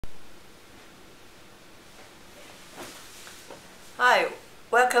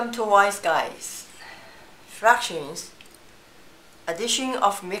Welcome to Wise Guys. Fractions, addition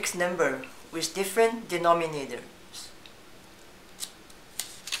of mixed number with different denominators.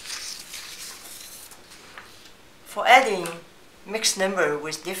 For adding mixed number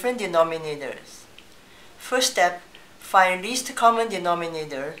with different denominators, first step, find least common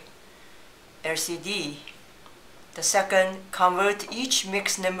denominator, LCD. The second, convert each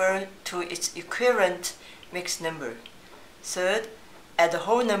mixed number to its equivalent mixed number. Third, add the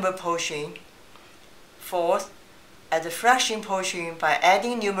whole number portion. Fourth, add the fraction portion by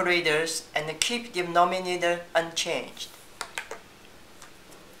adding numerators and keep the denominator unchanged.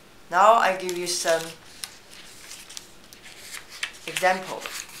 Now I give you some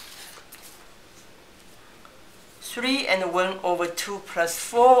examples. 3 and 1 over 2 plus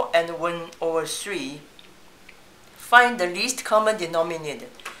 4 and 1 over 3. Find the least common denominator.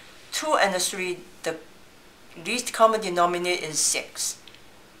 2 and 3, the least common denominator is 6.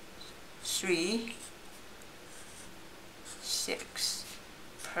 3, 6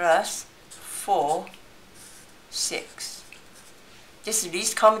 plus 4, 6. This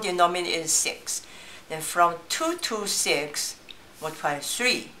least common denominator is 6. Then from 2 to 6, multiply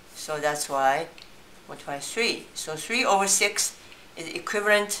 3. So that's why multiply 3. So 3 over 6 is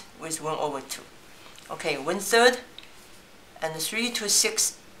equivalent with 1 over 2. Okay, 1/3 and 3 to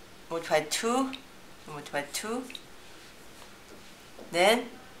 6 multiply 2. Multiply 2. Then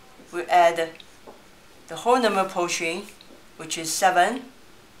we add the whole number portion, which is 7.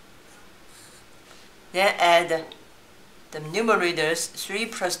 Then add the numerators. 3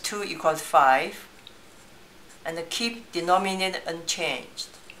 plus 2 equals 5. And keep denominator unchanged.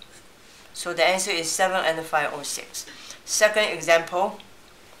 So the answer is 7 and 5 or 6. Second example,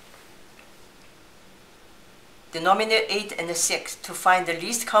 denominator 8 and 6. To find the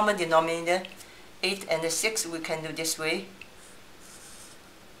least common denominator, 8 and 6, we can do this way.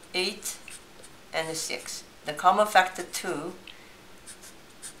 8 and 6. The common factor 2.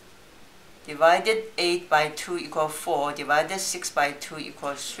 Divided 8 by 2 equals 4. Divided 6 by 2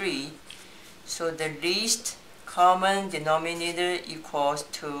 equals 3. So the least common denominator equals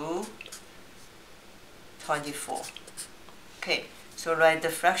to 24. Okay, so write the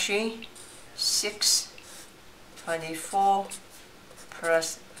fraction 6, 24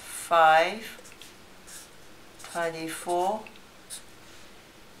 plus 5, 24.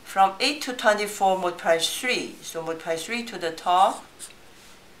 From 8 to 24, multiply 3. So multiply 3 to the top.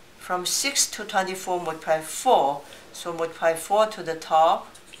 From 6 to 24, multiply 4. So multiply 4 to the top.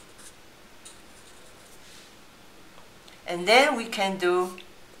 And then we can do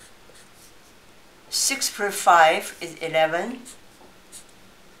 6 plus 5 is 11.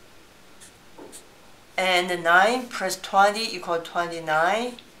 And 9 plus 20 equals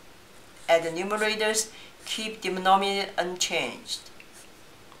 29. Add the numerators, keep denominator unchanged.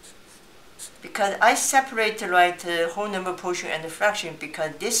 Because I separate the whole number portion and the fraction,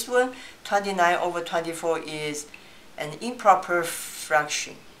 because this one, 29 over 24, is an improper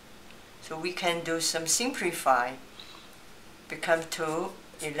fraction. So we can do some simplify. Become 2,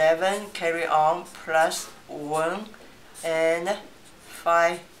 11, carry on, plus 1, and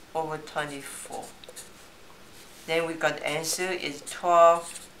 5 over 24. Then we got the answer is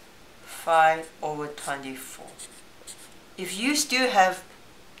 12, 5 over 24. If you still have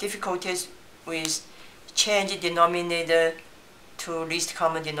difficulties with changing denominator to least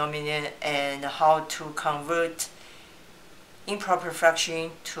common denominator and how to convert improper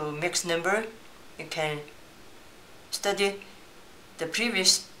fraction to mixed number, you can study the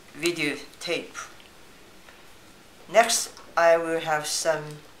previous video tape. Next, I will have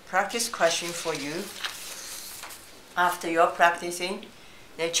some practice question for you. After you're practicing,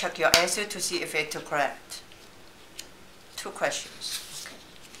 then check your answer to see if it's correct. 2 questions.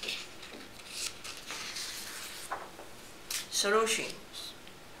 Okay. Solutions.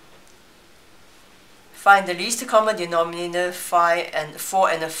 Find the least common denominator 4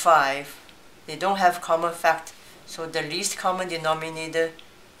 and 5. They don't have common factor. So the least common denominator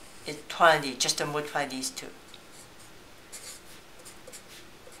is 20, just to multiply these two.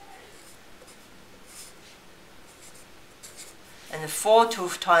 And 4 to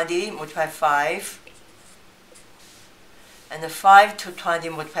 20 multiply 5. And 5 to 20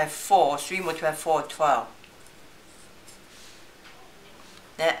 multiply 4. 3 multiply 4, 12.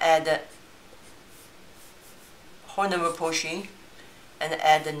 Then add the whole number portion and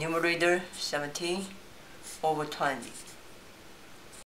add the numerator 17 over 20.